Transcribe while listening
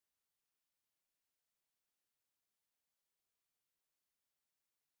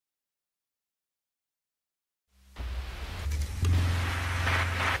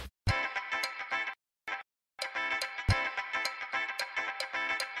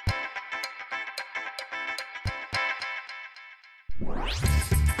Hey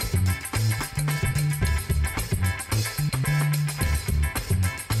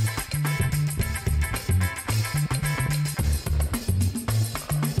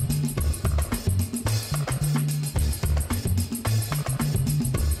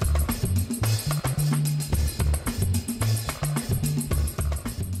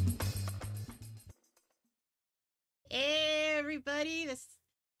everybody,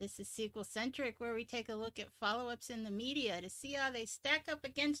 this is Sequel Centric, where we take a look at follow-ups in the media to see how they stack up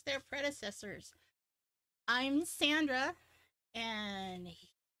against their predecessors. I'm Sandra, and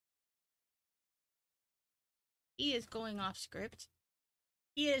he is going off script.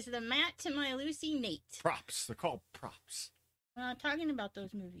 He is the Matt to my Lucy Nate. Props. They're called props. We're not talking about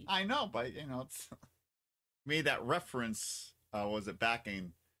those movies. I know, but it's made that reference. Was it back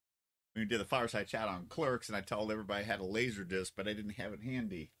in when we did the fireside chat on Clerks, and I told everybody I had a laser disc, but I didn't have it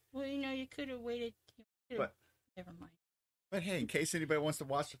handy. Well, you could have waited. But never mind. But hey, in case anybody wants to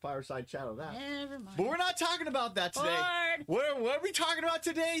watch the fireside chat of that, Never mind. But we're not talking about that today. What are we talking about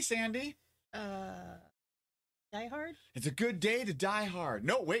today, Sandy? Die Hard? It's a good day to die hard.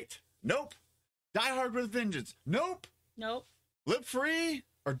 No, wait. Nope. Die Hard with Vengeance. Nope. Live Free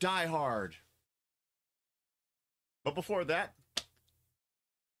or Die Hard. But before that,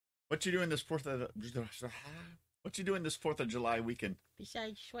 what you doing this 4th of July weekend?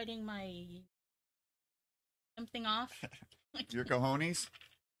 Besides sweating my something off. Your cojones?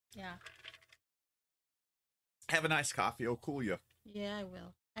 Yeah. Have a nice coffee. It'll cool you. Yeah, I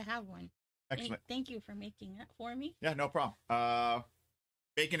will. I have one. Excellent. Thank you for making that for me. Yeah, no problem.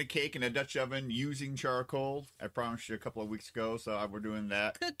 Baking a cake in a Dutch oven using charcoal. I promised you a couple of weeks ago, so we're doing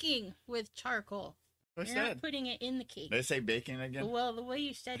that. Cooking with charcoal. You're not putting it in the cake. Did I say baking again? Well, the way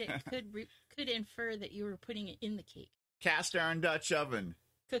you said it could infer that you were putting it in the cake. Cast iron Dutch oven.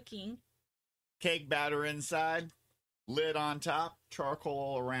 Cooking. Cake batter inside. Lid on top. Charcoal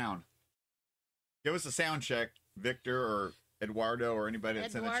all around. Give us a sound check, Victor or Eduardo or anybody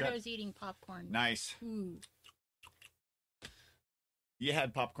that's in the chat. Eduardo's eating popcorn. Nice. Ooh. You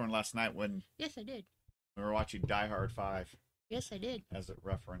had popcorn last night when... Yes, I did. We were watching Die Hard 5. Yes, I did. As a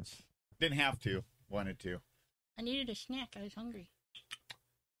reference. Didn't have to. Wanted to. I needed a snack. I was hungry.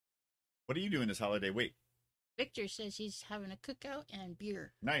 What are you doing this holiday? Wait. Victor says he's having a cookout and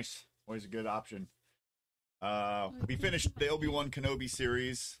beer. Nice. Always a good option. We finished the Obi-Wan Kenobi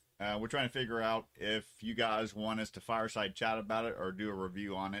series. We're trying to figure out if you guys want us to fireside chat about it or do a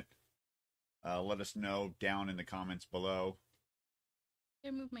review on it. Let us know down in the comments below.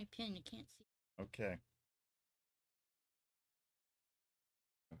 I move my pin. I can't see. Okay.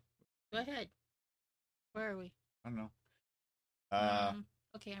 Go ahead. Where are we? I don't know.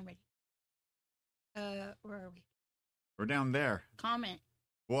 Okay, I'm ready. Where are we? We're down there. Comment.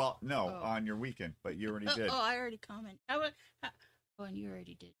 Well, no, on your weekend, but you already did. Oh, I already commented. Oh, and you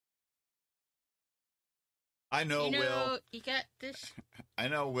already did. I know, Will. You got this. I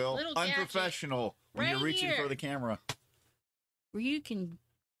know, Will. Unprofessional when you're reaching for the camera. Where you can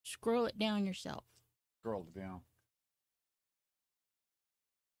scroll it down yourself. Scroll it down.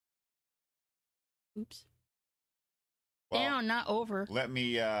 Oops. Well, down, not over. Let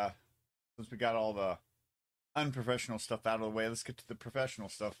me, since we got all the unprofessional stuff out of the way, let's get to the professional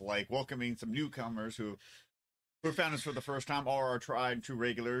stuff, like welcoming some newcomers who found us for the first time, or our tried and true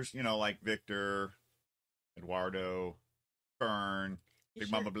regulars, like Victor, Eduardo, Fern, Big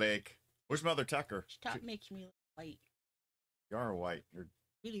Mama Blake. Where's Mother Tucker? Top makes me look white. You are white. You're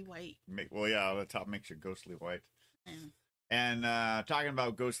really white. Well, yeah, the top makes you ghostly white. Yeah. And talking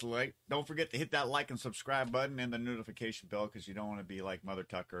about ghostly white, don't forget to hit that like and subscribe button and the notification bell, because you don't want to be like Mother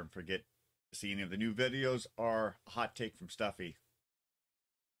Tucker and forget to see any of the new videos or a hot take from Stuffy.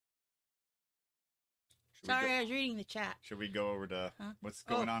 Sorry, I was reading the chat. Should we go over to what's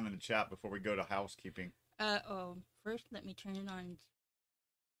going on in the chat before we go to housekeeping? First, let me turn it on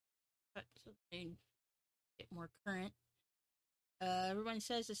so they get more current. Everyone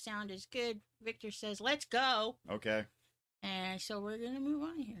says the sound is good. Victor says, let's go. Okay. And so we're going to move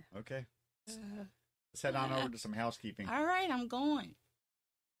on here. Okay. Let's head on over to some housekeeping. All right, I'm going.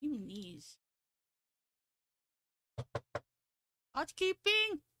 Even these.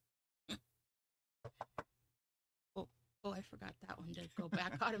 Housekeeping. Oh, I forgot that one to go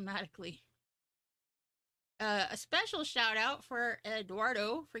back automatically. A special shout out for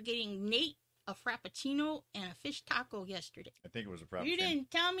Eduardo for getting Nate a Frappuccino and a fish taco yesterday. I think it was a Frappuccino. You didn't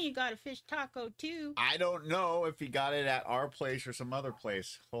tell me you got a fish taco too. I don't know if he got it at our place or some other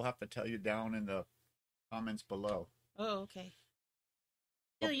place. We'll have to tell you down in the comments below. Oh, okay.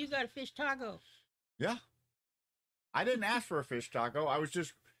 Still, you got a fish taco. Yeah. I didn't ask for a fish taco. I was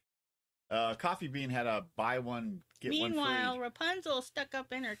just Coffee Bean had a buy one, get Meanwhile, one free. Rapunzel stuck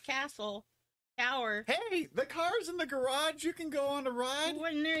up in her castle tower. Hey, the car's in the garage. You can go on a ride. Who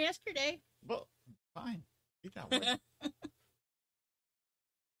wasn't there yesterday? Well, fine. Be that way.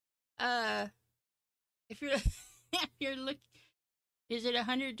 If you're if you're looking, is it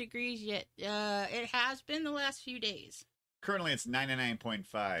 100 degrees yet? It has been the last few days. Currently, it's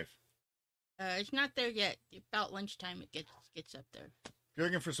 99.5. It's not there yet. About lunchtime, it gets up there. If you're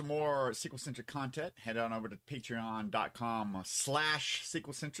looking for some more sequel-centric content, head on over to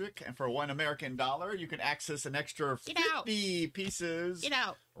patreon.com/sequel-centric. And for $1 American, you can access an extra 50 pieces Get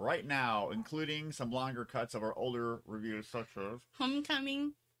out. right now, including some longer cuts of our older reviews, such as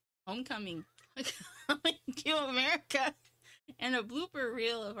Homecoming, Coming to America, and a blooper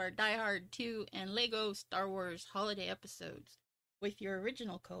reel of our Die Hard 2 and Lego Star Wars holiday episodes with your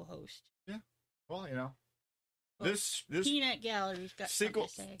original co-host. Yeah. Well, you know. Well, This Peanut Gallery's got something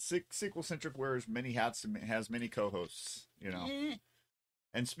to say. sequel-centric wears many hats and has many co-hosts, you know. Eh.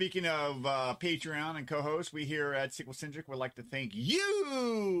 And speaking of Patreon and co-hosts, we here at Sequel-centric would like to thank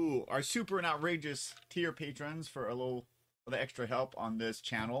you, our super and outrageous tier patrons, for the extra help on this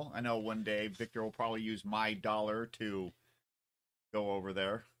channel. I know one day Victor will probably use my dollar to go over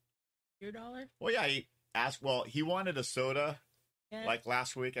there. Your dollar? Well, yeah, he asked. Well, he wanted a soda, Yeah. like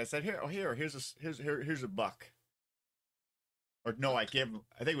last week. I said, here's a buck. Or no, I think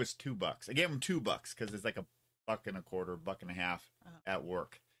it was $2. I gave him $2 because it's like $1.25, $1.50 at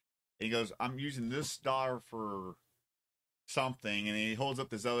work. And he goes, I'm using this dollar for something, and he holds up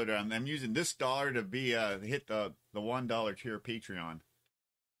this other dollar, and I'm using this dollar to be hit the $1 tier Patreon.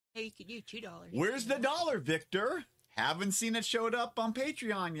 Hey, you could use $2. Where's the dollar, Victor? Haven't seen it showed up on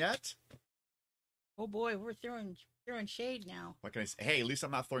Patreon yet. Oh boy, we're throwing shade now. What can I say? Hey, at least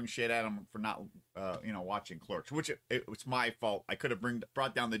I'm not throwing shade at him for not, watching Clerks, which it's my fault. I could have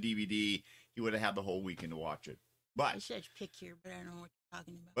brought down the DVD. He would have had the whole weekend to watch it. I But said pick here, but I don't know what you're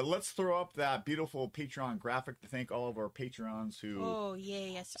talking about. But let's throw up that beautiful Patreon graphic to thank all of our Patrons who Oh yeah,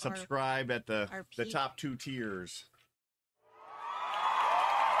 yes. subscribe at the our top 2 tiers.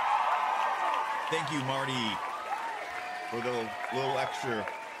 Thank you, Marty, for the little extra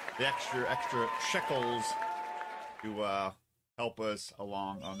shekels to help us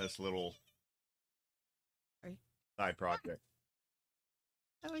along on this little Sorry. side project.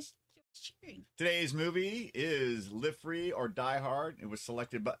 I was cheering. Today's movie is Live Free or Die Hard. It was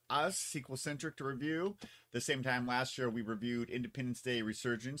selected by us, Sequel-centric, to review. The same time last year, we reviewed Independence Day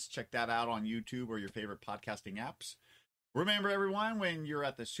Resurgence. Check that out on YouTube or your favorite podcasting apps. Remember, everyone, when you're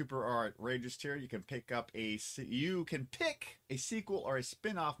at the Super Outrageous tier, you can pick a sequel or a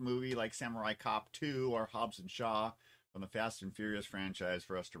spin-off movie like Samurai Cop 2 or Hobbs and Shaw from the Fast and Furious franchise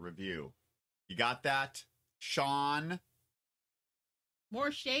for us to review. You got that, Sean?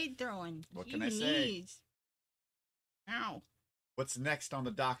 More shade throwing. What can I say? Ow. What's next on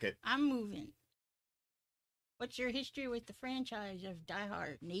the docket? I'm moving. What's your history with the franchise of Die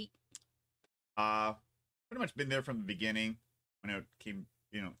Hard, Nate? Pretty much been there from the beginning when it came,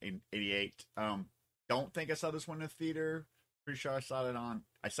 in 88. Don't think I saw this one in the theater. Pretty sure I saw it on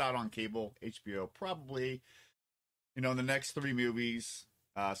cable, HBO, probably. The next 3 movies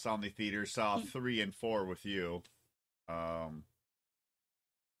saw in the theater, saw 3 and 4 with you.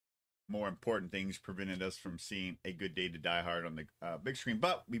 More important things prevented us from seeing A Good Day to Die Hard on the big screen,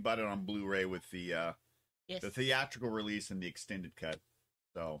 but we bought it on Blu-ray with the theatrical release and the extended cut.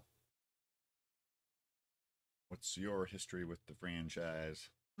 So, what's your history with the franchise?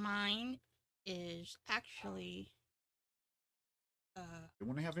 Mine is actually... I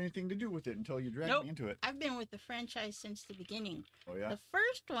wouldn't have anything to do with it until you dragged Nope. me into it. I've been with the franchise since the beginning. Oh, yeah? The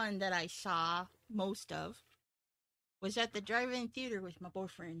first one that I saw most of was at the drive-in theater with my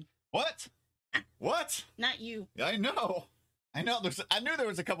boyfriend. What? What? Not you. I know. I knew there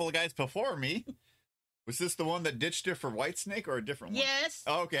was a couple of guys before me. Was this the one that ditched her for Whitesnake or a different one? Yes,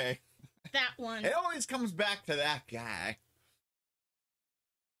 Okay. that one. It always comes back to that guy.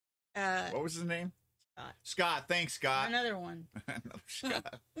 What was his name? Scott. Scott. Thanks, Scott. Another one. Another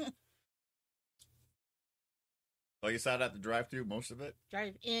Scott. Oh, you saw it at the drive-thru, most of it?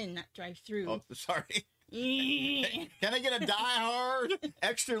 Drive-in, not drive-through. Oh, sorry. Can I get a Die Hard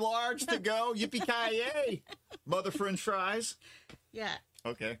extra large to go? Yippee-ki-yay! Mother French fries. Yeah,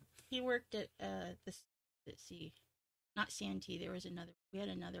 Okay. he worked at let's see, not Santee. There was another. We had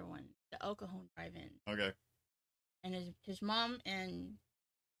another one, the El Cajon Drive-In, Okay. and his mom and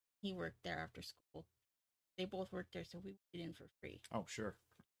he worked there after school. They both worked there, so we went in for free. Oh, sure.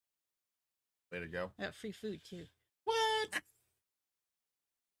 Way to go. Free food too. What?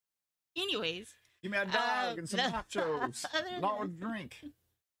 Anyways, Give me a dog and some nachos. other Not a than- drink.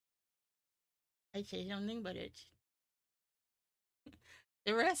 I'd say something, but it's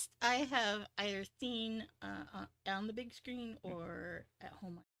the rest I have either seen on the big screen or at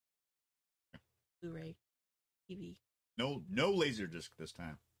home on Blu-ray, TV. No laser disc this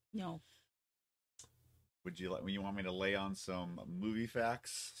time. No. Would you like? When you want me to lay on some movie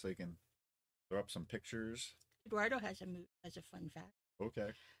facts so you can throw up some pictures? Eduardo has a fun fact.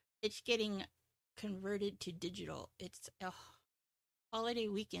 Okay. It's getting converted to digital. It's a holiday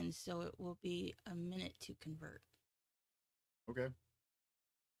weekend, so it will be a minute to convert. Okay.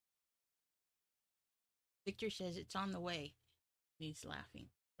 Victor says it's on the way. He's laughing.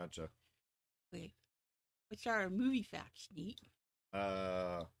 Gotcha. Wait, what's our movie facts, Neat?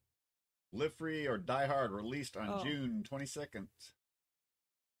 Live Free or Die Hard released on June 22nd.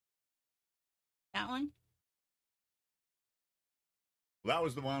 That one? Well, that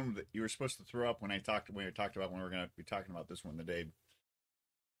was the one that you were supposed to throw up when we talked about when we were going to be talking about this one today.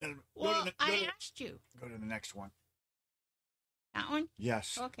 Well, I asked you. Go to the next one. That one?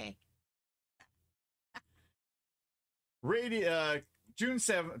 Yes. Okay. June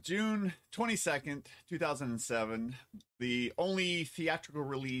 22nd, 2007, the only theatrical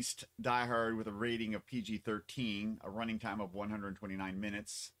released Die Hard with a rating of PG-13, a running time of 129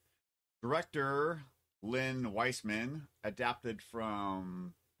 minutes. Director Lynn Weissman, adapted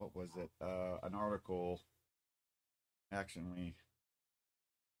from, what was it? An article. Actually,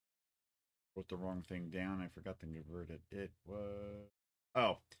 wrote the wrong thing down. I forgot to convert it. It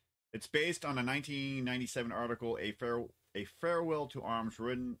was... it's based on a 1997 article, A Farewell to Arms,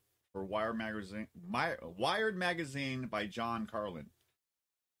 written for Wired Magazine by John Carlin.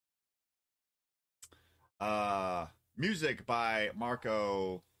 Music by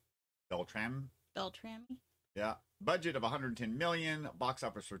Marco Beltrami. Yeah. Budget of $110 million. Box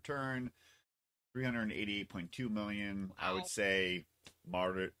office return $388.2 million. Wow. I would say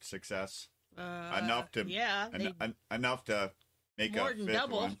moderate success. Enough to enough to make more a than fifth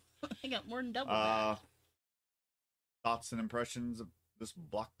double. one. I got more than double. That. Thoughts and impressions of this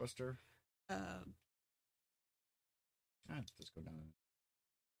blockbuster? Just go down.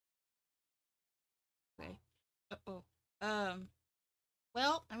 Okay.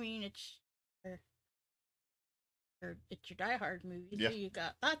 Well, I mean, it's your Die Hard movie. Yeah. So you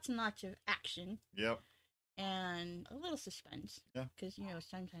got lots and lots of action. Yep. And a little suspense. Yeah. Because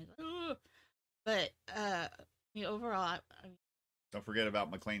sometimes, but overall, I mean, don't forget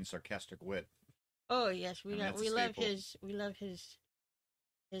about McClane's sarcastic wit. Oh yes, we love his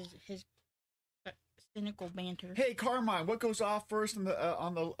cynical banter. Hey Carmine, what goes off first on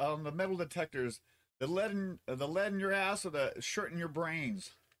the metal detectors? The lead in your ass or the shirt in your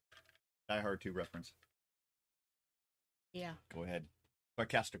brains? Die Hard 2 reference. Yeah. Go ahead.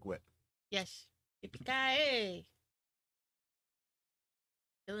 Sarcastic wit. Yes. Yippee-ki-yay.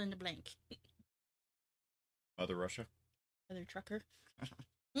 Fill in the blank. Mother Russia. Mother Trucker.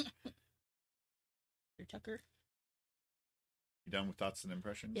 Mother Tucker. You done with thoughts and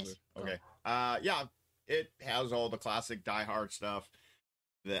impressions? Yes. Okay. Yeah, it has all the classic Die Hard stuff.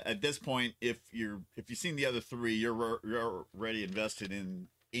 At this point, if you've seen the other three, you're already invested in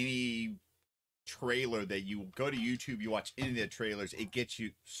any trailer that you go to YouTube, you watch any of the trailers, it gets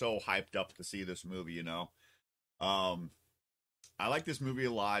you so hyped up to see this movie, I like this movie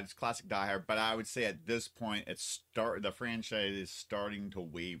a lot. It's classic Die Hard, but I would say at this point, the franchise is starting to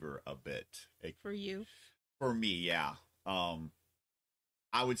waver a bit. For you? For me, yeah. I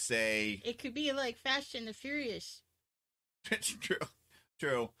would say it could be like Fast and the Furious. It's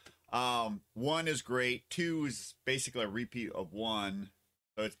true. 1 is great. 2 is basically a repeat of 1,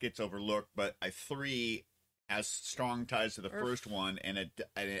 so it gets overlooked. But 3 has strong ties to the first one, and it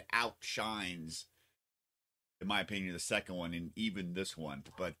outshines, in my opinion, the second one and even this one.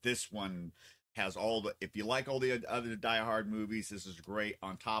 But this one has if you like all the other Die Hard movies, this is great.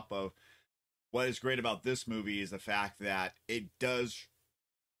 On top of what is great about this movie is the fact that it does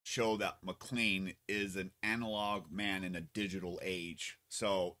show that McClane is an analog man in a digital age.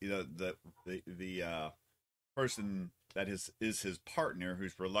 So the person that is his partner,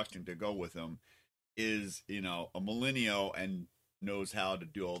 who's reluctant to go with him, is a millennial and knows how to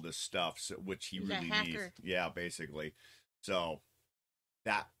do all this stuff, which he's really needs. Yeah, basically. So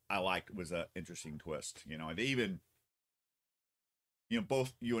that I liked was an interesting twist. They even,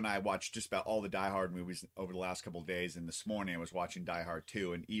 both you and I watched just about all the Die Hard movies over the last couple of days, and this morning I was watching Die Hard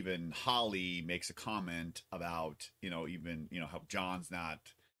 2, and even Holly makes a comment about, how John's not,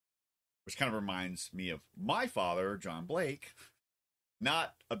 which kind of reminds me of my father, John Blake,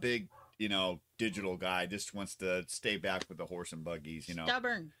 not a big, digital guy, just wants to stay back with the horse and buggies,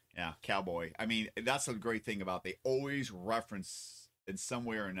 Stubborn. Yeah, cowboy. I mean, that's a great thing about they always reference in some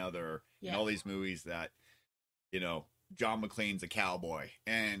way or another in Yeah. all these movies that, John McClane's a cowboy,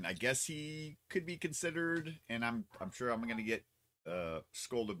 and I guess he could be considered. And I'm sure I'm going to get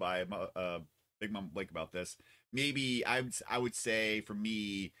scolded by Big Mom Blake about this. Maybe I would say for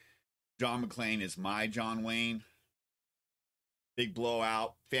me, John McClane is my John Wayne. Big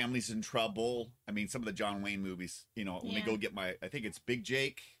Blowout, Family's in Trouble. I mean, some of the John Wayne movies. Let me go get I think it's Big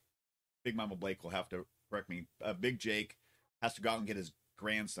Jake. Big Mama Blake will have to correct me. Big Jake has to go out and get his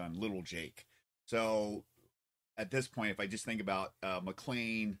grandson, Little Jake. So at this point, if I just think about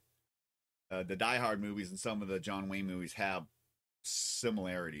McClane, the Die Hard movies and some of the John Wayne movies have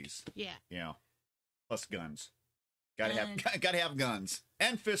similarities. Yeah. Plus guns. Gotta have guns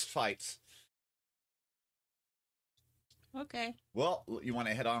and fist fights. Okay. Well, you want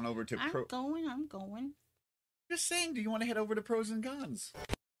to head on over to I'm going. Just saying, do you want to head over to Pros and Guns?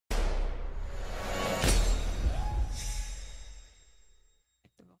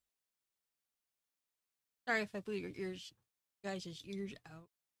 Sorry if I blew your guys' ears out.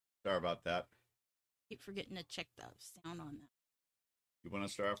 Sorry about that. Keep forgetting to check the sound on that. You want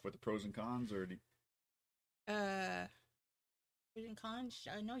to start off with the pros and cons, or Pros and cons?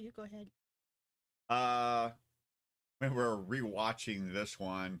 No, you go ahead. when we're rewatching this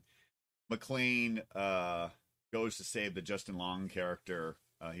one, McClane goes to save the Justin Long character.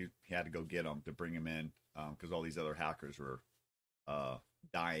 He had to go get him to bring him in because all these other hackers were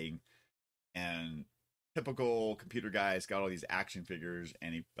dying, and typical computer guy's got all these action figures,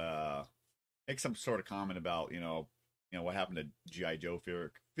 and he makes some sort of comment about what happened to G.I. Joe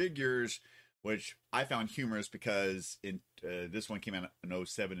figures, which I found humorous because in this one came out in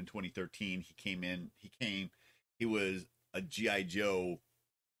 07 and 2013. He was a G.I. Joe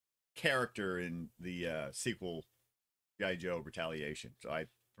character in the sequel G.I. Joe Retaliation. So I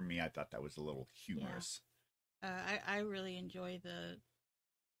thought that was a little humorous. Yeah. I really enjoy the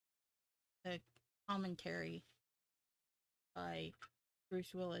commentary by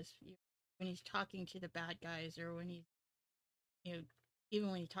Bruce Willis when he's talking to the bad guys, or when he's, even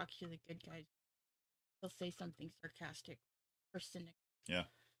when he talks to the good guys, he'll say something sarcastic or cynical. Yeah.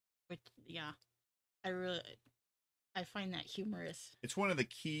 Which, I find that humorous. It's one of the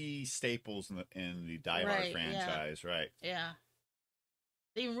key staples in the Die Hard franchise, right? Yeah.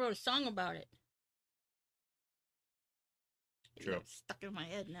 They even wrote a song about it. True. It's stuck in my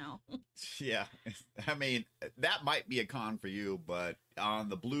head now. Yeah. I mean, that might be a con for you, but on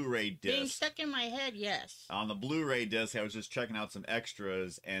the Blu-ray disc... Being stuck in my head, yes. On the Blu-ray disc, I was just checking out some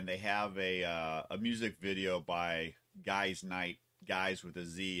extras, and they have a music video by Guys with a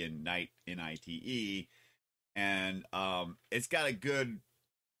Z and Night, N-I-T-E, and it's got a good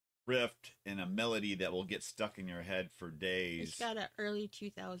riff and a melody that will get stuck in your head for days. It's got an early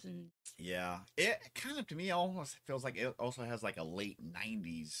 2000s. Yeah. It kind of, to me, almost feels like it also has like a late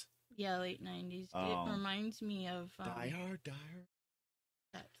 90s. Yeah, late 90s. It reminds me of... Die Hard.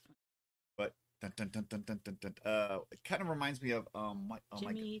 That's but, dun, dun, dun, dun, dun, dun, dun, it kind of reminds me of...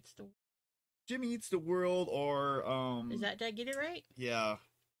 Jimmy Eats the World, or... Is that, did I get it right? Yeah.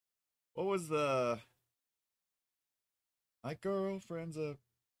 What was the... My girlfriend's a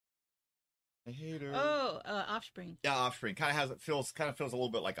hater. Oh, Offspring. Yeah, Offspring. Kind of feels a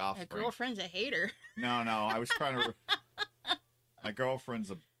little bit like Offspring. My girlfriend's a hater. No, I was trying to. My girlfriend's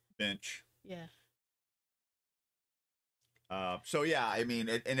a bench. Yeah. So yeah, I mean,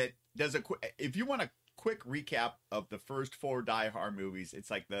 it does a quick. If you want a quick recap of the first 4 Die Hard movies, it's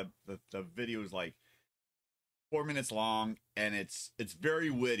like the video is like 4 minutes long, and it's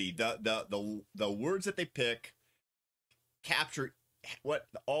very witty. The words that they pick capture what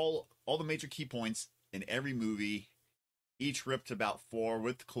all the major key points in every movie, each ripped about 4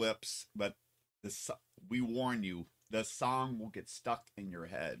 with clips, but we warn you, the song will get stuck in your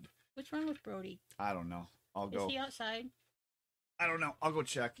head. What's wrong with Brody? I don't know. Is he outside? I don't know. I'll go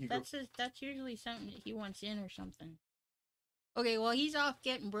check. That's usually something that he wants in or something. Okay, well, he's off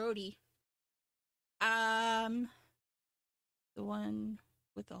getting Brody. The one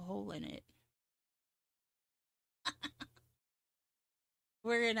with the hole in it.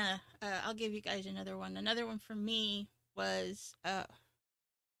 We're gonna, I'll give you guys another one. Another one for me was,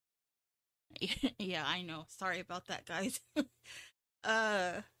 yeah, I know. Sorry about that, guys. What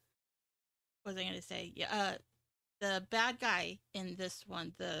was I gonna say? Yeah, the bad guy in this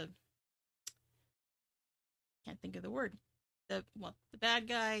one, can't think of the word. The bad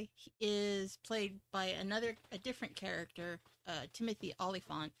guy is played by a different character, Timothy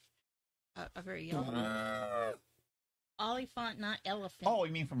Olyphant, a very young one. Olyphant, not elephant. Oh,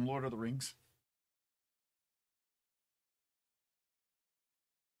 you mean from Lord of the Rings?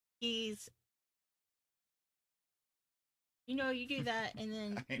 He's You do that, and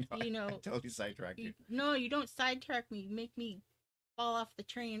then I know. I totally sidetracked you. No, you don't sidetrack me. You make me fall off the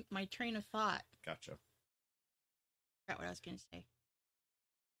train. My train of thought. Gotcha. Forgot what I was gonna say.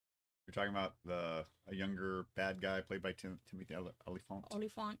 You're talking about a younger bad guy played by Timothy Olyphant.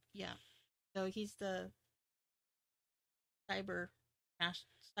 Olyphant, yeah. So he's the cyber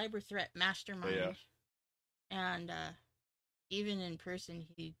threat mastermind. Yeah. And even in person,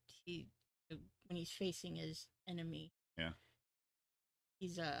 he when he's facing his enemy, yeah,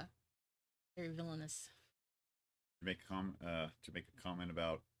 he's very villainous. To make a comment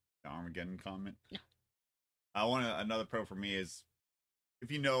about the Armageddon comment. No. Another pro for me is,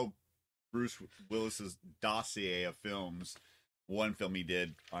 if you know Bruce Willis's dossier of films, one film he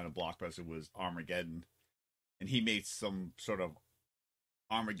did on a blockbuster was Armageddon, and he made some sort of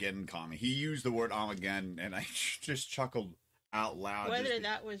Armageddon comment. He used the word Armageddon, and I just chuckled out loud. Whether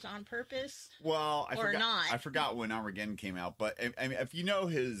that was on purpose, I forgot, not. I forgot when Armageddon came out, but I mean, if you know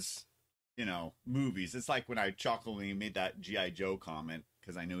his, movies, it's like when I chuckled when he made that G.I. Joe comment,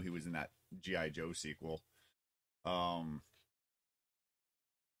 because I knew he was in that G.I. Joe sequel.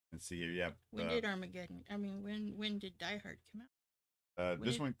 Let's see here. Yeah. When did Armageddon? I mean, when did Die Hard come out?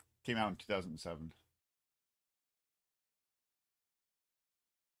 This one came out in 2007.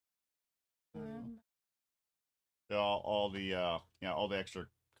 All the extra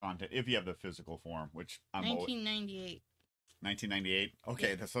content, if you have the physical form, which I'm 1998. 1998.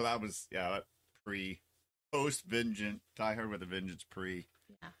 Okay, Yeah. So that was post Vengeance, Die Hard with a Vengeance pre.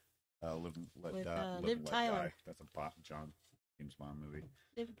 Yeah. Liv Tyler. Die. That's a John James Bond movie.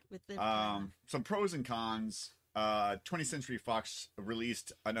 With Liv Tyler. Some pros and cons. 20th Century Fox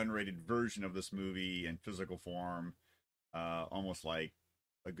released an unrated version of this movie in physical form, almost like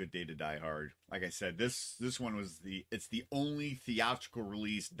A Good Day to Die Hard. Like I said, this one was it's the only theatrical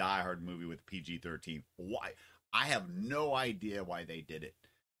release Die Hard movie with PG-13. Why? I have no idea why they did it.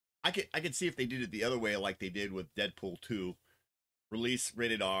 I could see if they did it the other way, like they did with Deadpool 2, release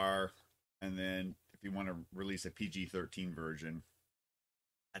rated R, and then if you want to release a PG-13 version,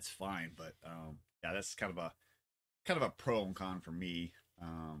 that's fine. But that's kind of a pro and con for me.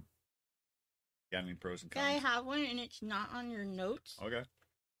 Got any pros and cons? I have one, and it's not on your notes. Okay.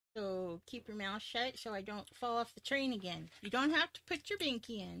 So keep your mouth shut so I don't fall off the train again. You don't have to put your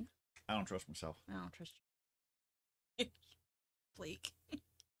binky in. I don't trust myself. I don't trust you. Flake.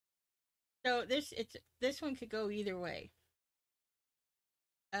 So this one could go either way.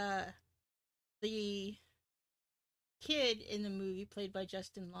 The kid in the movie, played by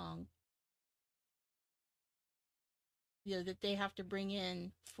Justin Long, that they have to bring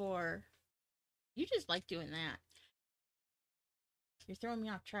in for. You just like doing that. You're throwing me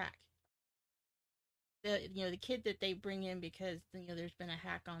off track. The kid that they bring in because there's been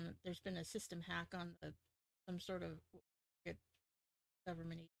a system hack on some sort of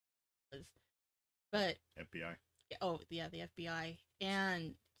government agency, but FBI. Oh yeah, the FBI,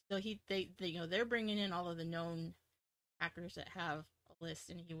 and so they're bringing in all of the known hackers that have a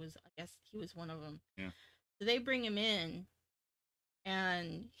list, and I guess he was one of them. Yeah. So they bring him in,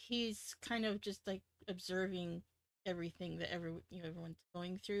 and he's kind of just like observing everything that everyone's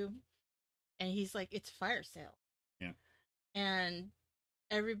going through, and he's like, it's fire sale. Yeah. And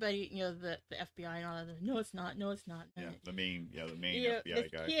everybody, the FBI and all that, no it's not. Yeah, the main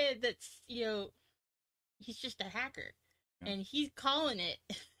FBI guy. Kid that's he's just a hacker. Yeah. And he's calling it.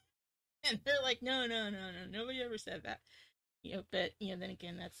 And they're like, no, nobody ever said that. But then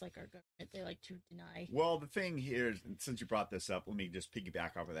again, that's like our government. They like to deny. Well, the thing here is, since you brought this up, let me just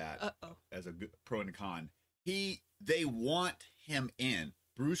piggyback off of that. As a pro and a con. They want him in.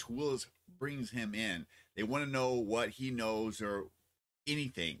 Bruce Willis brings him in. They want to know what he knows or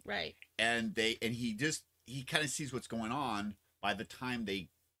anything. Right. And he kind of sees what's going on by the time they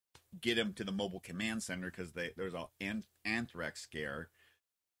get him to the mobile command center, because there's an anthrax scare.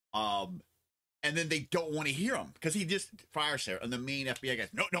 And then they don't want to hear him because he just fire sale, and the main FBI guy,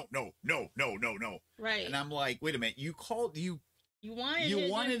 no. Right. And I'm like, wait a minute, you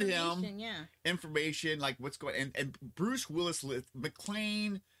wanted him information, like what's going on. And Bruce Willis,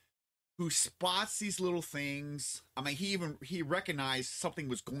 McClane, who spots these little things. I mean, he recognized something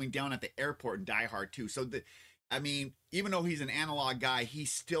was going down at the airport in Die Hard 2. So even though he's an analog guy,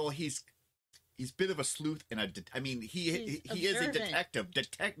 he's a bit of a sleuth and he is a detective,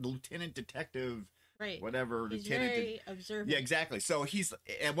 lieutenant detective, right? Whatever, he's lieutenant. Very observant. Yeah, exactly. So he's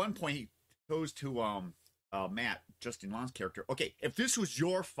at one point he goes to Matt, Justin Long's character. Okay, if this was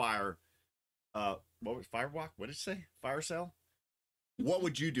your firewalk, what did it say? Fire sale? What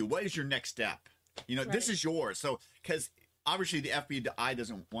would you do? What is your next step? Right. This is yours. So, because obviously the FBI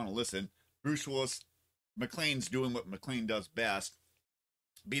doesn't want to listen. Bruce Willis McClane's doing what McClane does best: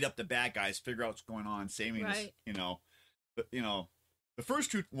 beat up the bad guys, figure out what's going on, saving us. Right. The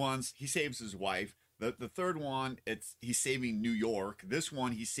first two ones he saves his wife. The third one, he's saving New York. This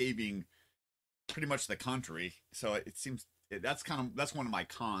one, he's saving pretty much the country. So it seems that's one of my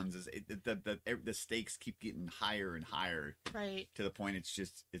cons is the stakes keep getting higher and higher. Right. To the point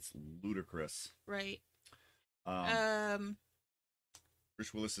it's ludicrous. Right.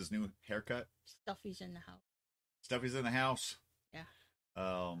 Bruce Willis's new haircut. Stuffy's in the house. Stuffy's in the house. Yeah.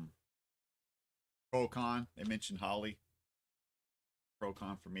 Pro con. They mentioned Holly. Pro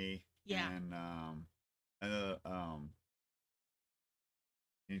con for me. Yeah. And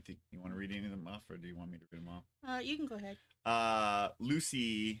anything you want to read any of them off, or do you want me to read them off? You can go ahead.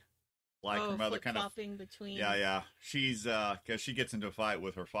 Lucy, like her mother, kind of between. Yeah. She's because she gets into a fight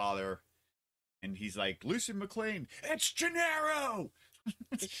with her father, and he's like, "Lucy McClane, it's Gennaro."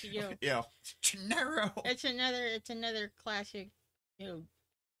 Yeah, it's Gennaro. It's another classic. Your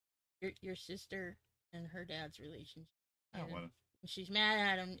sister and her dad's relationship. She's mad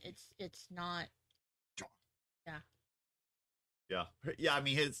at him. It's not. Yeah. I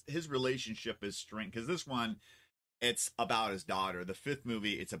mean, his relationship is strained because this one, it's about his daughter. The fifth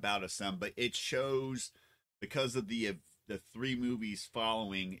movie, it's about his son, but it shows because of the 3 movies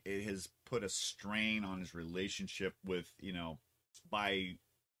following, it has put a strain on his relationship with by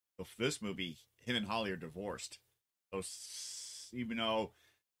this movie, him and Holly are divorced. So even though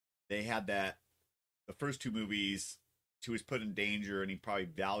they had the first 2 movies, she was put in danger and he probably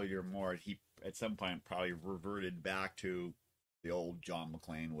valued her more. He at some point probably reverted back to the old John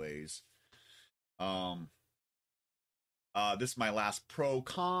McClane ways. This is my last pro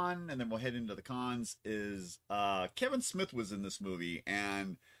con, and then we'll head into the cons. Is Kevin Smith was in this movie,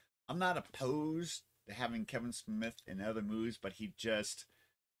 and I'm not opposed to having Kevin Smith in other movies, but he just,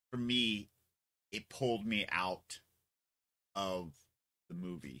 for me, it pulled me out of the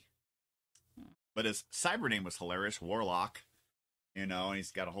movie. But his cyber name was hilarious, Warlock. And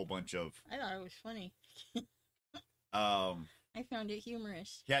he's got a whole bunch of. I thought it was funny. I found it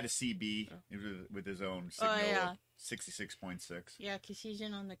humorous. He had a CB with his own signal of 66.6. Yeah, because he's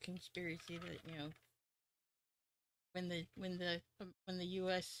in on the conspiracy that when the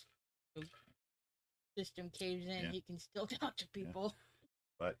U.S. system caves in, he can still talk to people.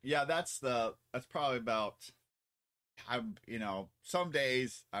 But yeah, that's probably about. Some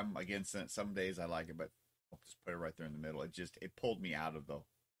days I'm against it. Some days I like it, but I'll just put it right there in the middle. It pulled me out of the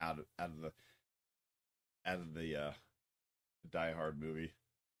Die Hard movie.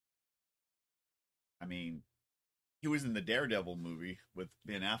 I mean, he was in the Daredevil movie with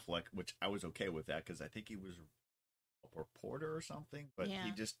Ben Affleck, which I was okay with that because I think he was a reporter or something. But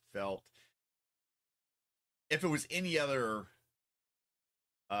he just felt if it was any other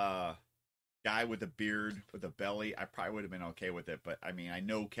guy with a beard with a belly, I probably would have been okay with it. But I mean, I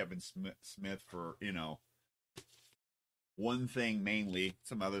know Kevin Smith for one thing mainly,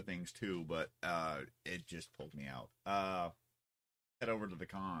 some other things too, but it just pulled me out. Head over to the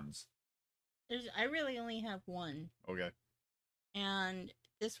cons. I really only have one. Okay. And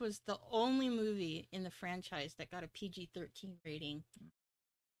this was the only movie in the franchise that got a PG-13 rating,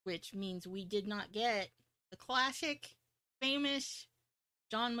 which means we did not get the classic, famous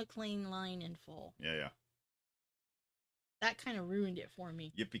John McClane line in full. Yeah. That kind of ruined it for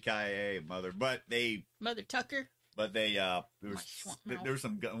me. Yippee-ki-yay, Mother. Mother Tucker. But there was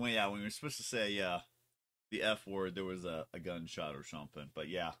some gun. Well, yeah, when we were supposed to say the F word, there was a gunshot or something. But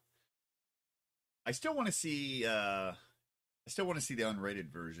yeah, I still want to see. I still want to see the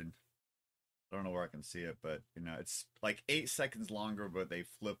unrated version. I don't know where I can see it, but it's like 8 seconds longer, but they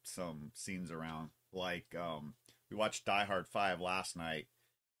flipped some scenes around. Like we watched Die Hard 5 last night,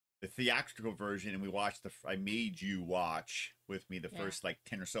 the theatrical version, and we watched I made you watch with me the first like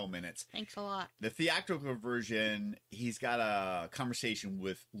 10 or so minutes. Thanks a lot. The theatrical version, he's got a conversation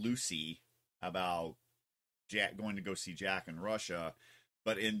with Lucy about Jack going to go see Jack in Russia,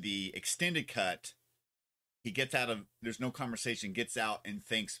 but in the extended cut, he gets out of, there's no conversation, gets out and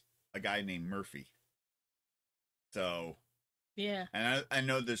thanks a guy named Murphy. So yeah, and I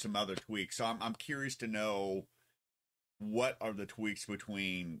know there's some other tweaks, so I'm curious to know what are the tweaks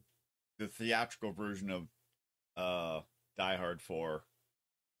between the theatrical version of Die Hard 4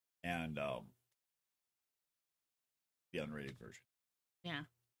 and the unrated version. Yeah.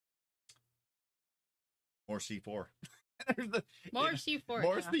 More C4. More C4.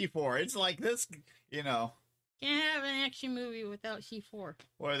 More C4. It's like this, Can't have an action movie without C4.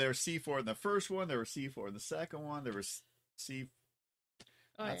 Well, there was C4 in the first one. There was C4 in the second one. There was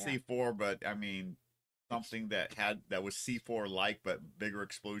C4, but I mean, something that was C4 like, but bigger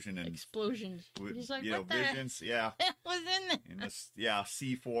explosion and explosions. with, He's like, you know, what the visions. Yeah, hell was in there? and this, yeah,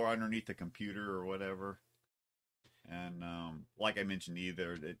 C4 underneath the computer or whatever. And like I mentioned,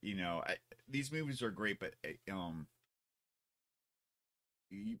 you know, these movies are great, but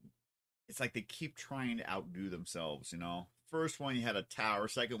it's like they keep trying to outdo themselves. You know, first one you had a tower,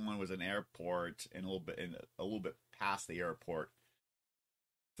 second one was an airport, and a little bit past the airport.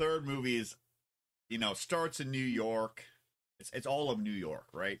 Third movie is, you know, starts in New York. It's all of New York,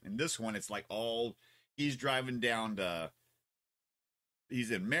 right? And this one, it's like all he's driving down to. He's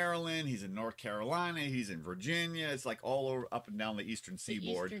in Maryland. He's in North Carolina. He's in Virginia. It's like all over up and down the Eastern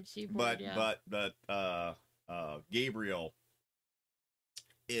Seaboard. Eastern Seaboard, But Gabriel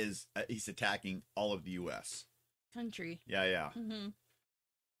is he's attacking all of the U.S. country. Yeah. Mm-hmm.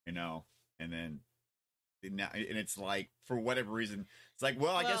 You know, and then and it's like for whatever reason, it's like,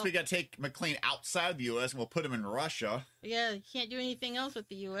 well, I guess we got to take McClane outside the U.S. and we'll put him in Russia. Yeah, you can't do anything else with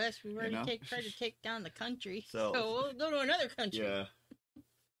the U.S. We already tried to take down the country, so we'll go to another country. Yeah.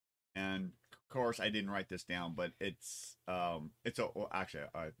 And of course, I didn't write this down, but it's actually,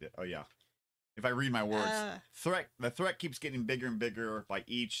 oh yeah. If I read my words, the threat keeps getting bigger and bigger by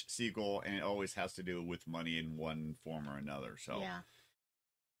each sequel, and it always has to do with money in one form or another. So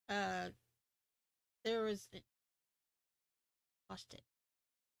yeah, there was lost it.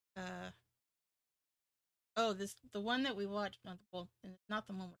 The one that we watched. Well, it's not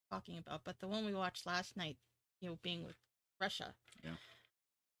the one we're talking about, but the one we watched last night. You know, being with Russia. Yeah.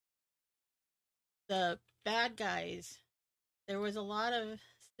 The bad guys, there was a lot of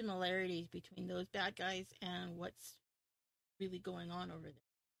similarities between those bad guys and what's really going on over there.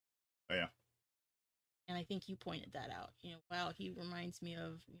 Oh, yeah. And I think you pointed that out. You know, wow, he reminds me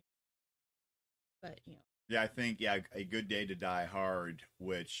of, but, you know. Yeah, I think, A Good Day to Die Hard,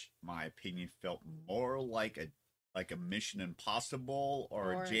 which, my opinion, felt more like a Mission Impossible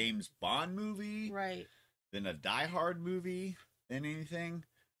or a James Bond movie. Right. Than a Die Hard movie than anything.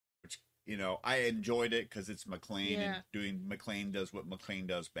 You know, I enjoyed it because it's McClane and McClane does what McClane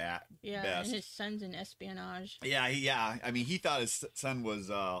does best. And his son's in espionage. Yeah. I mean, he thought his son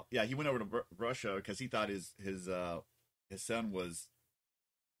was. He went over to Russia because he thought his son was,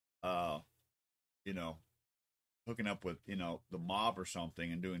 you know, hooking up with, you know, the mob or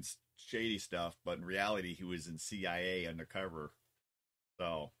something and doing shady stuff. But in reality, he was in CIA undercover.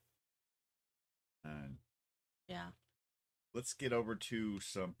 So, and yeah. Let's get over to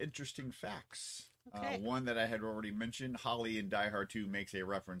some interesting facts. Okay. One that I had already mentioned, Holly in Die Hard 2 makes a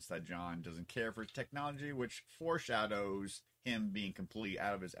reference that John doesn't care for technology, which foreshadows him being completely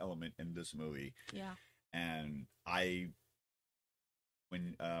out of his element in this movie. Yeah. And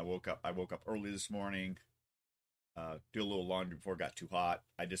when I woke up early this morning, do a little laundry before it got too hot.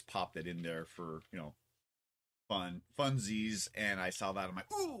 I just popped it in there for, you know, funsies, and I saw that. I'm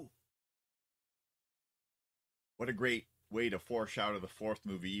like, ooh! What a great way to foreshadow the fourth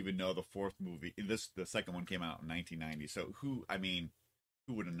movie, even though the second one came out in 1990. So who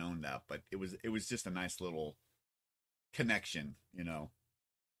would have known that? But it was just a nice little connection, you know,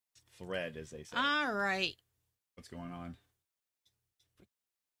 thread, as they say. All right. What's going on?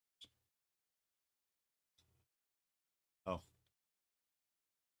 Oh.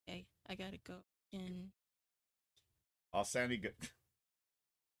 Okay, I gotta go in. Oh, Sandy, good.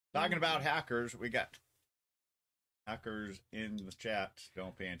 Talking about hackers, we got hackers in the chat.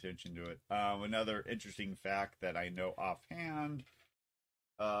 Don't pay attention to it. Another interesting fact that I know offhand.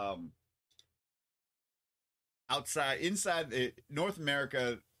 Inside North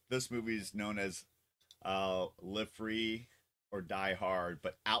America, this movie is known as Live Free or Die Hard,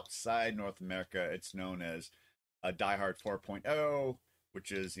 but outside North America, it's known as Die Hard 4.0,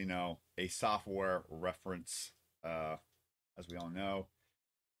 which is, you know, a software reference, as we all know.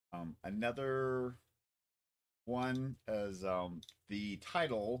 Another one is the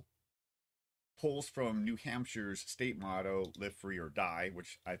title pulls from New Hampshire's state motto, "Live Free or Die,"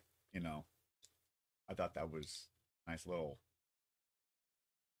 which I thought that was a nice little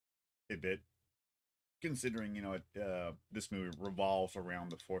tidbit, considering, you know, this movie revolves around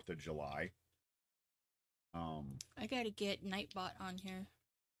the 4th of July. I gotta get Nightbot on here.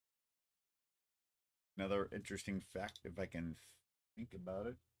 Another interesting fact, if I can think about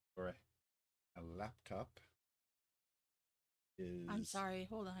it, for a laptop. I'm sorry,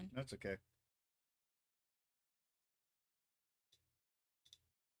 hold on. That's okay.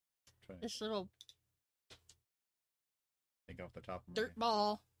 This little think off the top of my dirt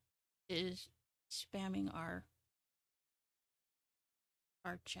ball is spamming our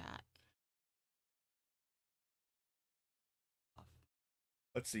chat.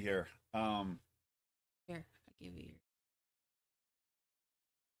 Let's see here. give you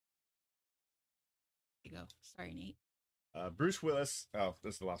you go. Sorry, Nate. Bruce Willis. Oh,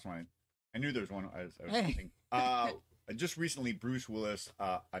 this is the last one. I knew there was one. I was thinking. Just recently, Bruce Willis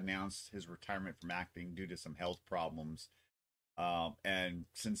announced his retirement from acting due to some health problems. And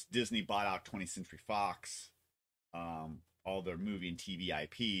since Disney bought out 20th Century Fox, all their movie and TV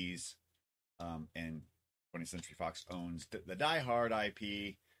IPs, and 20th Century Fox owns the Die Hard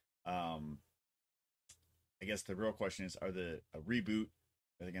IP. I guess the real question is, are they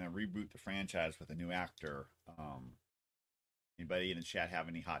going to reboot the franchise with a new actor? Anybody in the chat have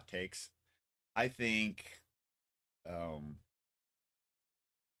any hot takes? I think,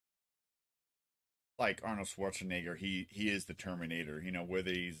 like Arnold Schwarzenegger, he is the Terminator. You know,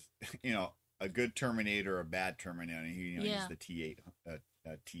 whether he's a good Terminator or a bad Terminator, he's the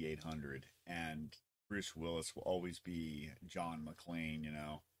T-800, and Bruce Willis will always be John McClane.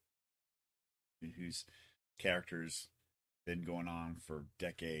 Whose character's been going on for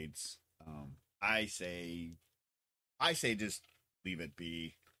decades. I say just leave it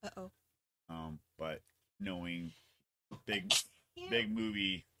be. But knowing big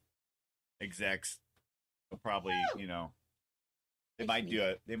movie execs will probably, they might do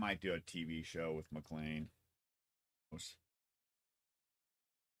a TV show with McClane.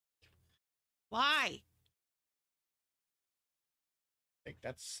 Why? I think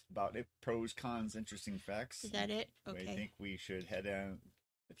that's about it. Pros, cons, interesting facts. Is that it? Okay. I think we should head in.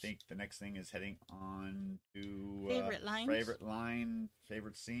 I think the next thing is heading on to favorite lines. Favorite line,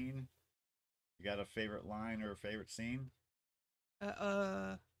 favorite scene. You got a favorite line or a favorite scene?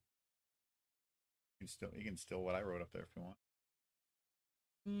 You can steal what I wrote up there if you want.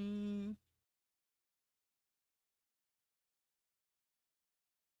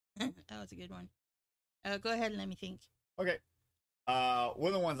 That was a good one. Go ahead and let me think. Okay. One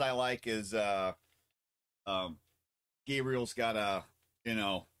of the ones I like is Gabriel's got a,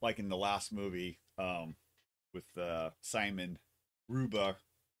 like in the last movie, with Simon Ruba,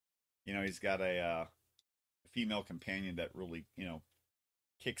 he's got a female companion that really,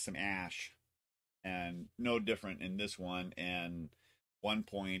 kicks some ass, and no different in this one. And one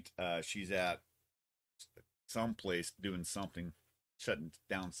point, she's at some place doing something, shutting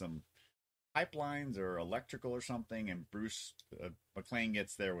down some pipelines or electrical or something, and Bruce McClane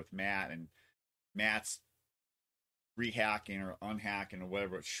gets there with Matt, and Matt's rehacking or unhacking or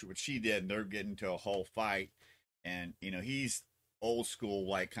whatever what she did, and they're getting into a whole fight, and he's old school,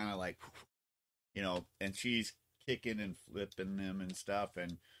 like kind of like, and she's kicking and flipping him and stuff,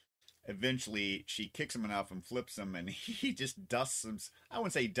 and eventually she kicks him enough and flips him, and he just dusts him. I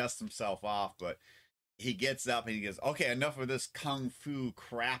wouldn't say he dusts himself off, but he gets up and he goes, "Okay, enough of this kung fu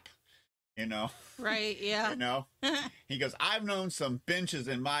crap." Right, yeah. He goes, "I've known some benches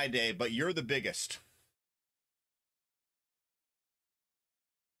in my day, but you're the biggest."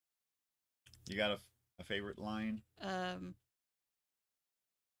 You got a favorite line? I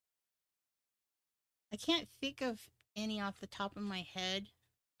can't think of any off the top of my head.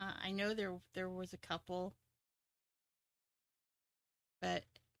 I know there was a couple, but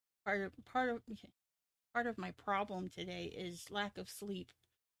part of my problem today is lack of sleep.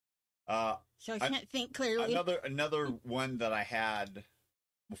 So I can't think clearly. Another one that I had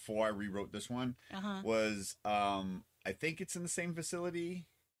before I rewrote this one was I think it's in the same vicinity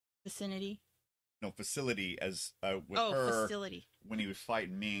as with her facility when he was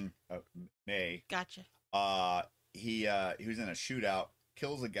fighting May. Gotcha. He was in a shootout,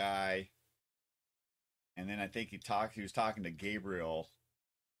 kills a guy, and then I think he was talking to Gabriel,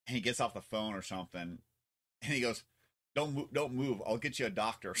 and he gets off the phone or something, and he goes, Don't move. I'll get you a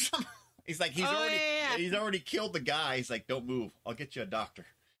doctor." He's like, he's already killed the guy. He's like, "Don't move. I'll get you a doctor."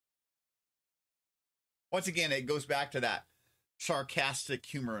 Once again, it goes back to that sarcastic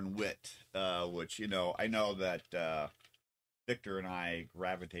humor and wit, which, I know that Victor and I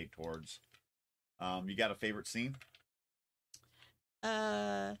gravitate towards. You got a favorite scene?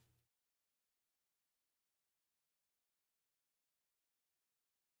 Dead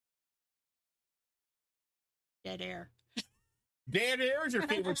air. Dead air is your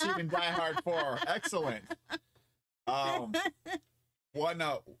favorite scene in Die Hard 4. Excellent. I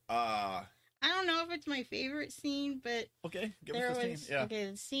don't know if it's my favorite scene, but okay, give us the scene. Yeah.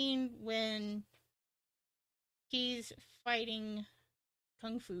 Okay, the scene when he's fighting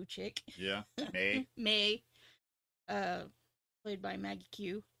Kung Fu chick. Yeah, May. May, played by Maggie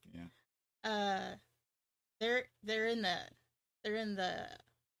Q. Yeah. They're in the.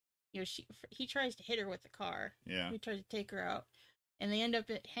 He tries to hit her with the car. Yeah. He tries to take her out, and they end up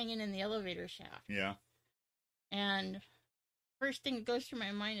hanging in the elevator shaft. Yeah. And first thing that goes through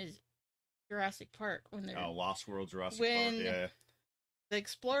my mind is, Jurassic Park when they're Lost World, Jurassic when Park. Yeah, the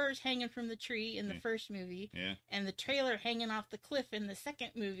explorer's hanging from the tree in the first movie, yeah. and the trailer hanging off the cliff in the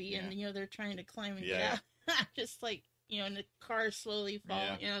second movie, and they're trying to climb and get out. Just like and the car slowly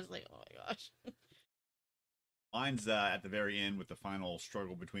falling. I was like, oh my gosh. Mine's at the very end with the final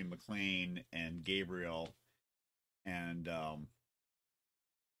struggle between McClane and Gabriel, and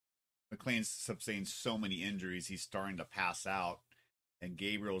McClane's sustained so many injuries he's starting to pass out, and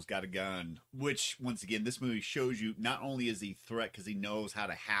Gabriel's got a gun. Which, once again, this movie shows you not only is he a threat because he knows how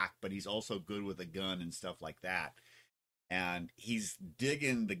to hack, but he's also good with a gun and stuff like that. And he's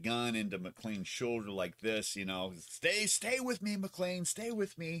digging the gun into McClane's shoulder like this, stay with me, McClane, stay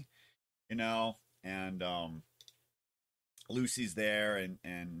with me, and Lucy's there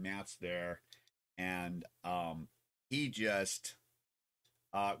and Matt's there, and he just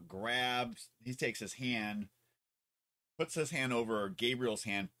he takes his hand, puts his hand over Gabriel's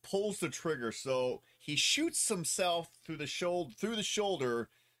hand, pulls the trigger, so he shoots himself through the shoulder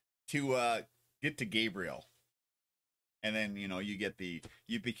to get to Gabriel. And then, you get the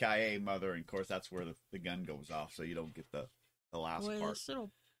Yippee-ki-yay mother, and of course that's where the gun goes off, so you don't get the last part. This little,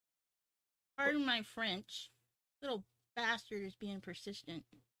 pardon my French, little bastard is being persistent.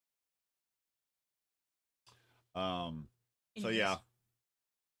 So yeah.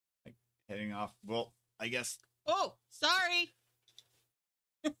 Like, heading off. Well, I guess. Oh, sorry.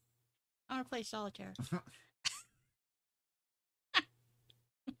 I want to play solitaire.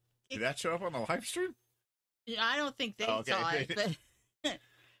 Did that show up on the live stream? I don't think they saw it, but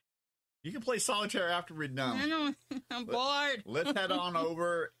you can play solitaire after we're done. I know. I'm bored. Let's head on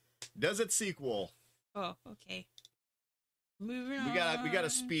over. Does it sequel? Oh, okay. Moving on. We gotta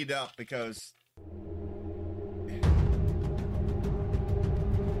speed up because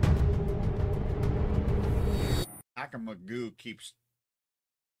Hacker-Magoo keeps.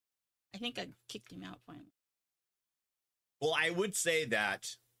 I think I kicked him out finally. Well, I would say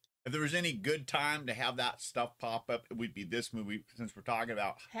that if there was any good time to have that stuff pop up, it would be this movie, since we're talking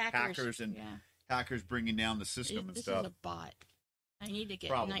about hackers and hackers bringing down the system and stuff. This is a bot. I need to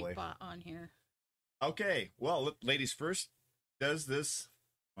get Nightbot on here. Okay, well, ladies first. Does this...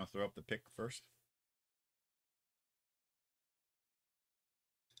 Want to throw up the pick first?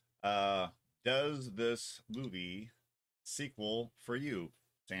 Does this movie sequel for you,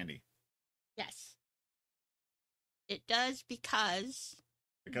 Sandy? Yes. It does because...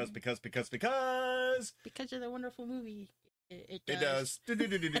 Because of the wonderful movie. It does.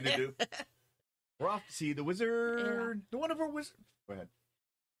 It does. We're off to see the wizard. The wonderful wizard. Go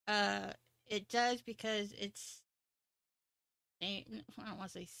ahead. It does because it's... I don't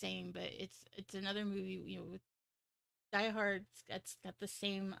want to say same, but it's another movie, with Die Hard. It's got the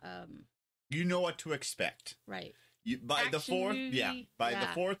same... you know what to expect. Right. By the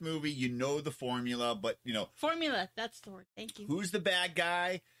fourth movie, you know the formula, but formula. That's the word. Thank you. Who's the bad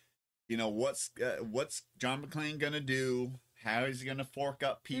guy? What's John McClane gonna do? How is he gonna fork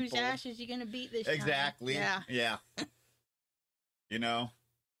up people? Whose ass is he gonna beat this time? Exactly. Yeah. In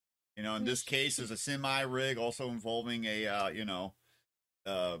this case, there's a semi rig also involving a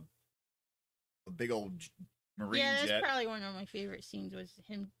big old marine jet. Yeah, that's probably one of my favorite scenes was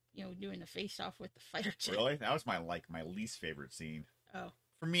him. Doing the face off with the fighter jet. Really? That was my least favorite scene. Oh.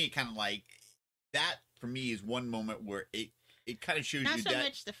 For me, kind of like that. For me, is one moment where it kind of shows not you so that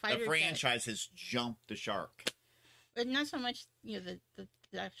much the fighter franchise has jumped the shark. But not so much the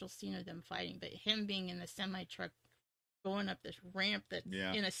actual scene of them fighting, but him being in the semi truck, going up this ramp that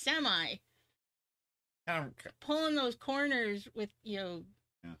in a semi, pulling those corners with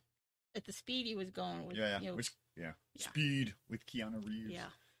at the speed he was going with. Speed with Keanu Reeves. Yeah.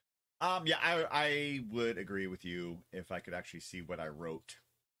 I would agree with you if I could actually see what I wrote.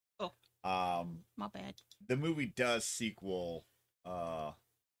 Oh. My bad. The movie does sequel,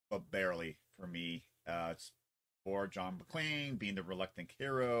 but barely for me. It's for John McClane being the reluctant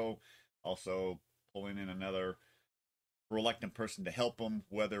hero, also pulling in another reluctant person to help him,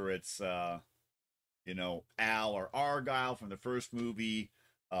 whether it's Al or Argyle from the first movie,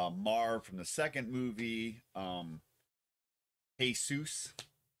 Marv from the second movie,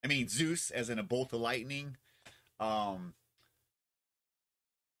 Zeus, as in a bolt of lightning.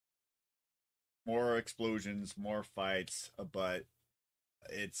 More explosions, more fights, but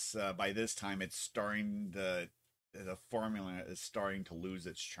it's by this time it's starting the formula is starting to lose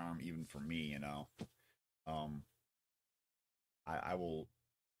its charm even for me. I will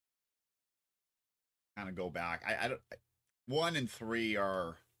kind of go back. I don't. 1 and 3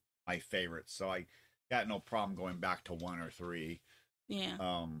 are my favorites, so I got no problem going back to 1 or 3.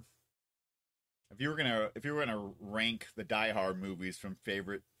 Yeah. If you were gonna rank the Die Hard movies from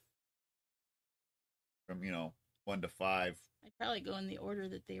favorite from 1 to 5. I'd probably go in the order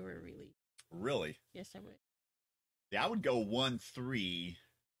that they were released. Really? Yes, I would. Yeah, I would go 1, 3.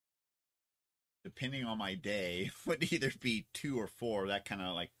 Depending on my day, would either be 2 or 4. That kind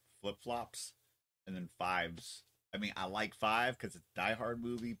of like flip flops, and then 5s. I mean, I like 5 because it's a Die Hard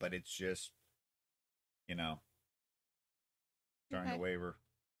movie, but it's just, starting to waver.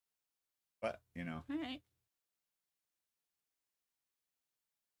 But All right.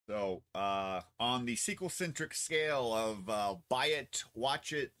 So, on the sequel-centric scale of buy it,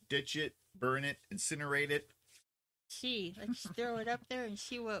 watch it, ditch it, burn it, incinerate it. Let's throw it up there and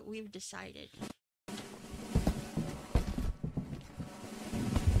see what we've decided.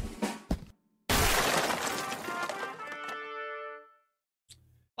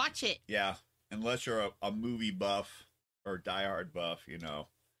 Watch it. Yeah, unless you're a movie buff or Die Hard buff,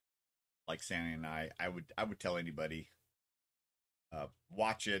 like Sandy and I would tell anybody,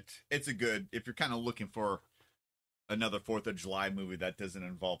 watch it. It's if you're kind of looking for another 4th of July movie that doesn't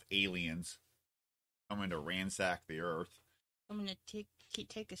involve aliens coming to ransack the earth. I'm going to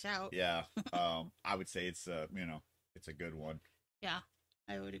take us out. Yeah, I would say it's it's a good one. Yeah,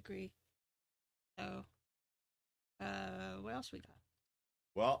 I would agree. So, what else we got?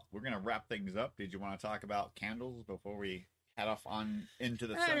 Well, we're going to wrap things up. Did you want to talk about candles before we head off on into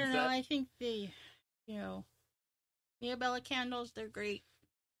the sunset? I don't know. I think the Bella candles, they're great.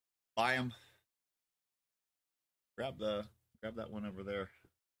 Buy them. Grab that one over there.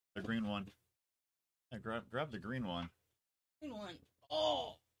 The green one. Yeah, grab the green one. Green one.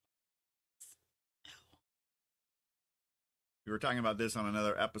 Oh. We were talking about this on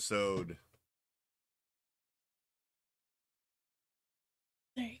another episode.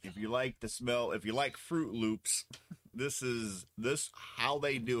 There you go. If you like the smell, if you like Fruit Loops, this how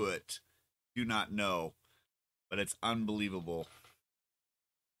they do it. Do not know, but it's unbelievable.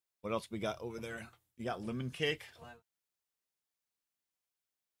 What else we got over there? You got lemon cake.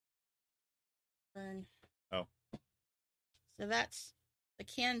 Burn. Oh. So that's the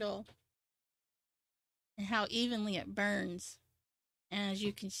candle and how evenly it burns. And as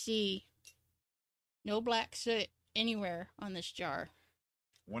you can see, no black soot anywhere on this jar.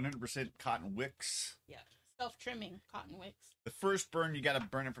 100% cotton wicks. Yeah. Self-trimming cotton wicks. The first burn, you got to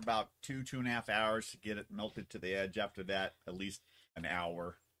burn it for about 2.5 hours to get it melted to the edge. After that, at least an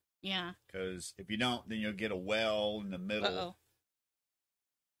hour. Yeah. Because if you don't, then you'll get a well in the middle. Uh-oh.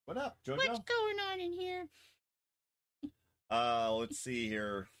 What up, JoJo? What's going on in here? Let's see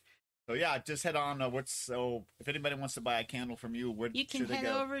here. So yeah, just head on. If anybody wants to buy a candle from you, where you can should they head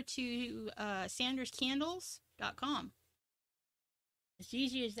go? over to sanderscandles.com. As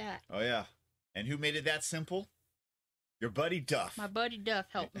easy as that. Oh yeah, and who made it that simple? Your buddy Duff. My buddy Duff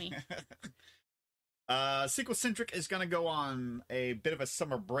helped me. Sequel Centric is going to go on a bit of a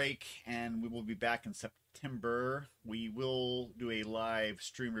summer break, and we will be back in September. We will do a live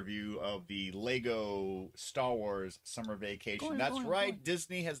stream review of the Lego Star Wars Summer Vacation. That's right.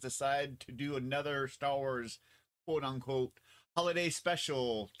 Disney has decided to do another Star Wars quote-unquote holiday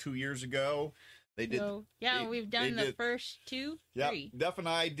special 2 years ago. They did. So, we've done the first 2, 3. Duff and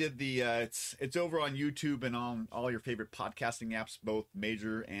I did the. It's over on YouTube and on all your favorite podcasting apps, both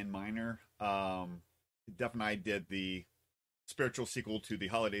major and minor. Duff and I did the spiritual sequel to the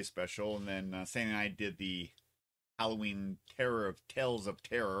holiday special, and then Sandy and I did the Halloween Tales of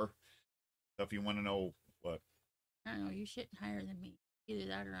Terror. So if you want to know what, I don't know, you're sitting higher than me. Either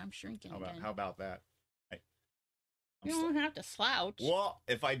that or I'm shrinking again. How about that? You don't have to slouch. Well,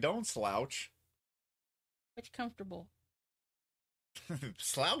 if I don't slouch, it's comfortable.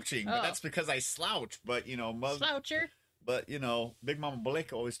 Slouching, but that's because I slouch. But Sloucher. But Big Mama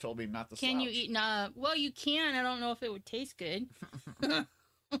Blake always told me not to slouch. Can you eat? Well, you can. I don't know if it would taste good. Ew.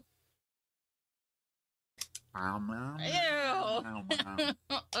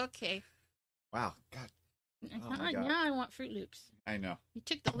 Okay. Wow. God. Oh my God. Now I want Fruit Loops. I know. You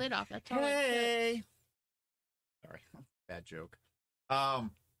took the lid off. That's all. Hey. Sorry. Bad joke.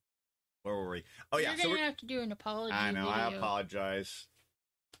 Where were we? Oh yeah. You're gonna have to do an apology. I know. Video. I apologize.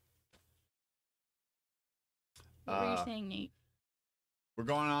 What were you saying, Nate? We're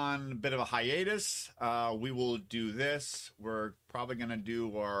going on a bit of a hiatus. We will do this. We're probably going to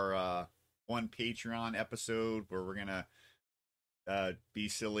do our one Patreon episode where we're going to be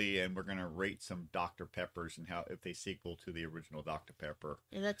silly and we're going to rate some Dr. Peppers and if they sequel to the original Dr. Pepper.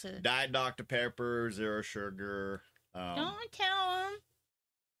 Yeah, that's a Diet Dr. Pepper, Zero Sugar. Don't tell them.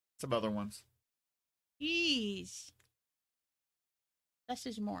 Some other ones. Jeez. Less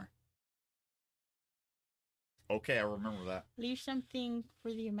is more. Okay, I remember that. Leave something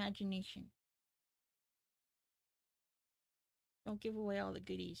for the imagination. Don't give away all the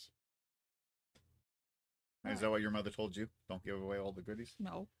goodies. Is that what your mother told you? Don't give away all the goodies?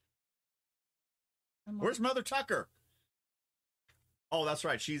 No. Where's Mother Tucker? Oh, that's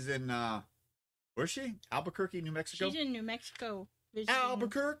right. She's in, where's she? Albuquerque, New Mexico? She's in New Mexico. Visiting,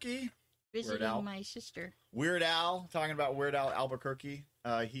 Albuquerque. visiting my sister. Weird Al, talking about Weird Al Albuquerque.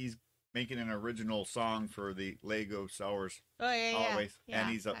 He's making an original song for the Lego Star Wars Oh, yeah. holidays. Yeah.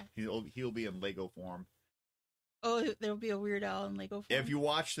 And he'll be in Lego form. Oh, there'll be a Weird Al in Lego form. If you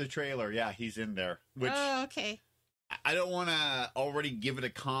watch the trailer, yeah, he's in there. Which Oh, okay. I don't want to already give it a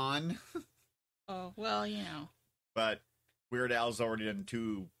con, Oh, well, you know. but Weird Al's already done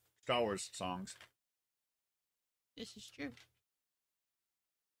 2 Star Wars songs. This is true.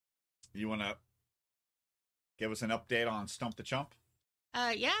 You want to give us an update on Stump the Chump?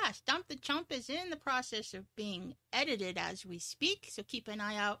 Yeah, Stump the Chump is in the process of being edited as we speak, so keep an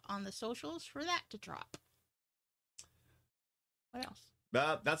eye out on the socials for that to drop. What else?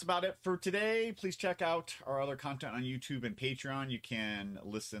 That's about it for today. Please check out our other content on YouTube and Patreon. You can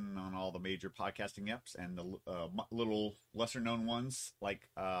listen on all the major podcasting apps and the little lesser-known ones like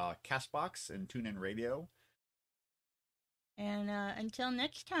CastBox and TuneIn Radio. And until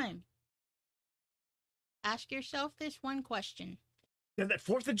next time, ask yourself this one question. Does it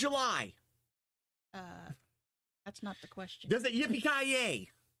 4th of July? That's not the question. Does it yippee-ki-yay?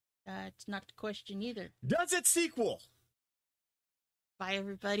 It's not the question either. Does it sequel? Bye,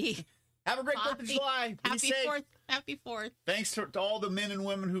 everybody. Have a great 4th of July. Be Happy safe. 4th. Happy 4th. Thanks to all the men and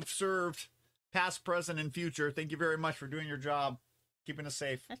women who've served, past, present, and future. Thank you very much for doing your job, keeping us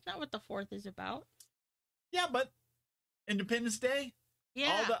safe. That's not what the 4th is about. Yeah, but Independence Day.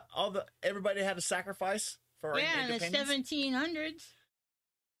 Yeah. Everybody had a sacrifice for our Yeah, in the independence. 1700s.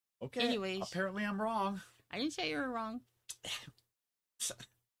 Okay. Anyways. Apparently, I'm wrong. I didn't say you were wrong.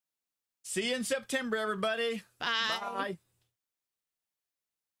 See you in September, everybody. Bye. Bye.